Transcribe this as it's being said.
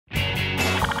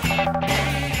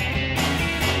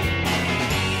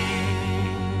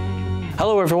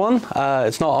Hello everyone,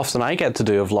 it's not often I get to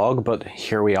do a vlog, but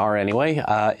here we are anyway,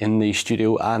 in the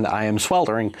studio, and I am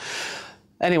sweltering.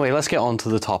 Anyway, let's get on to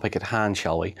the topic at hand,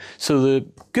 shall we? So the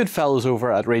good fellows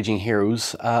over at Raging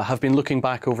Heroes have been looking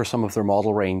back over some of their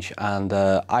model range, and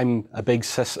I'm a big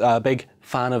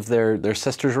fan of their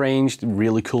sisters range,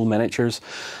 really cool miniatures.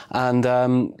 And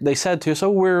they said to us, oh,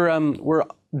 we're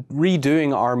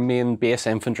redoing our main base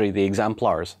infantry, the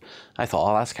Exemplars. I thought,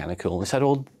 oh, that's kind of cool. And they said,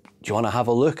 well, do you want to have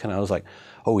a look? And I was like,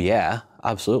 oh yeah,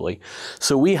 absolutely.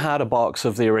 So we had a box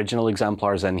of the original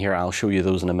Exemplars in here. I'll show you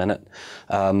those in a minute.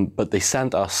 But they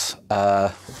sent us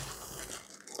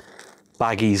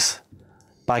baggies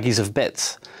of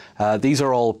bits. These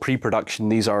are all pre-production.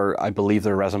 These are, I believe,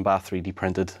 they're resin bath 3D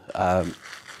printed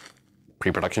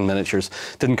pre-production miniatures.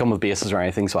 Didn't come with bases or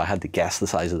anything, so I had to guess the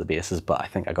size of the bases, but I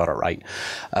think I got it right.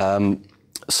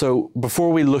 So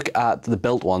before we look at the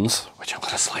built ones, which I'm going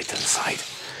to slide to the side,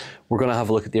 we're going to have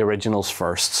a look at the originals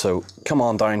first. So come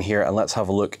on down here and let's have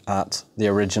a look at the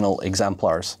original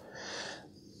Exemplars.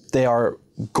 They are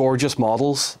gorgeous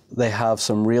models. They have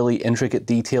some really intricate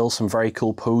details, some very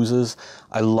cool poses.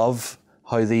 I love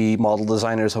how the model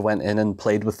designers have went in and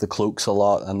played with the cloaks a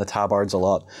lot and the tabards a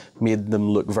lot, made them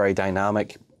look very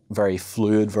dynamic, very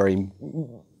fluid, very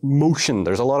motion.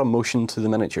 There's a lot of motion to the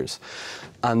miniatures.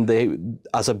 And they,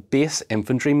 as a base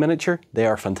infantry miniature, they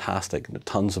are fantastic.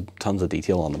 Tons of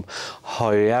detail on them.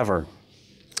 However,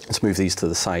 let's move these to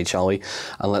the side, shall we?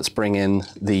 And let's bring in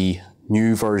the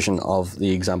new version of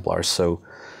the Exemplars. So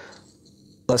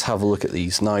let's have a look at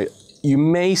these. Now, you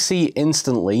may see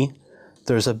instantly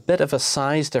there's a bit of a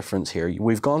size difference here.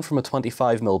 We've gone from a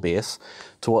 25mm base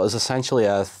to what is essentially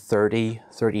a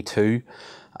 32,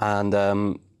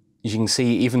 and you can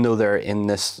see, even though they're in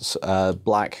this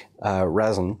black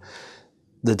resin,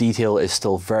 the detail is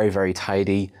still very, very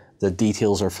tidy. The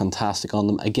details are fantastic on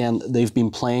them. Again, they've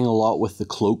been playing a lot with the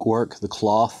cloak work, the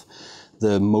cloth,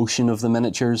 the motion of the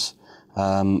miniatures.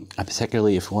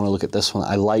 Particularly, if you want to look at this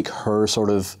one, I like her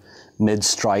sort of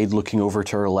mid-stride looking over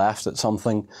to her left at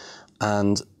something.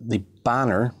 And the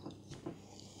banner,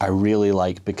 I really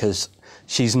like, because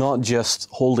she's not just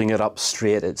holding it up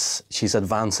straight, she's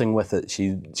advancing with it.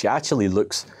 She actually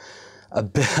looks a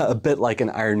bit like an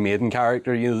Iron Maiden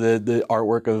character, you know, the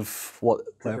artwork of what?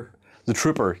 Trooper. The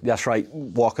Trooper, that's right,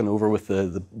 walking over with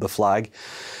the flag.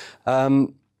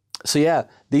 So yeah,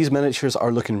 these miniatures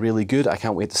are looking really good. I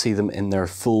can't wait to see them in their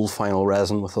full final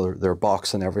resin with their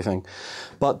box and everything.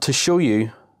 But to show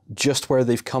you just where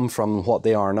they've come from and what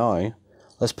they are now,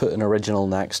 let's put an original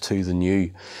next to the new.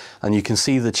 And you can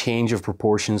see the change of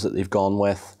proportions that they've gone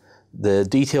with. The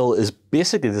detail is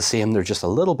basically the same, they're just a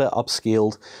little bit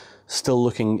upscaled, still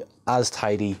looking as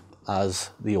tidy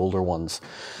as the older ones.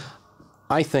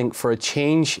 I think for a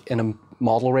change in a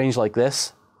model range like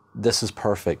this is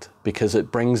perfect, because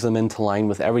it brings them into line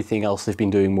with everything else they've been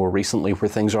doing more recently, where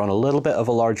things are on a little bit of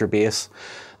a larger base.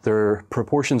 Their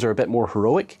proportions are a bit more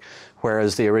heroic,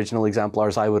 whereas the original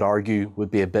Exemplars, I would argue,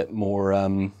 would be a bit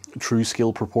more true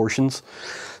scale proportions.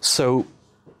 So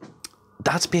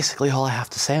that's basically all I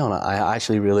have to say on it. I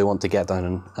actually really want to get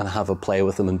down and have a play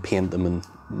with them and paint them and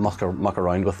muck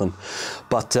around with them.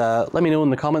 But let me know in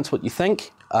the comments what you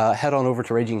think. Head on over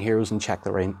to Raging Heroes and check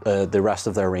the rest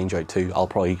of their range out too. I'll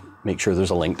probably make sure there's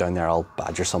a link down there. I'll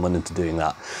badger someone into doing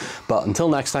that. But until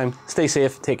next time, stay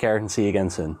safe, take care, and see you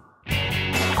again soon.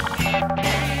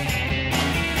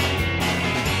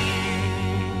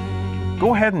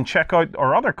 Go ahead and check out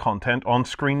our other content on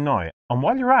screen now. And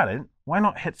while you're at it, why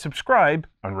not hit subscribe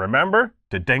and remember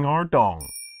to ding our dong.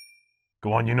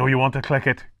 Go on, you know you want to click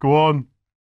it. Go on.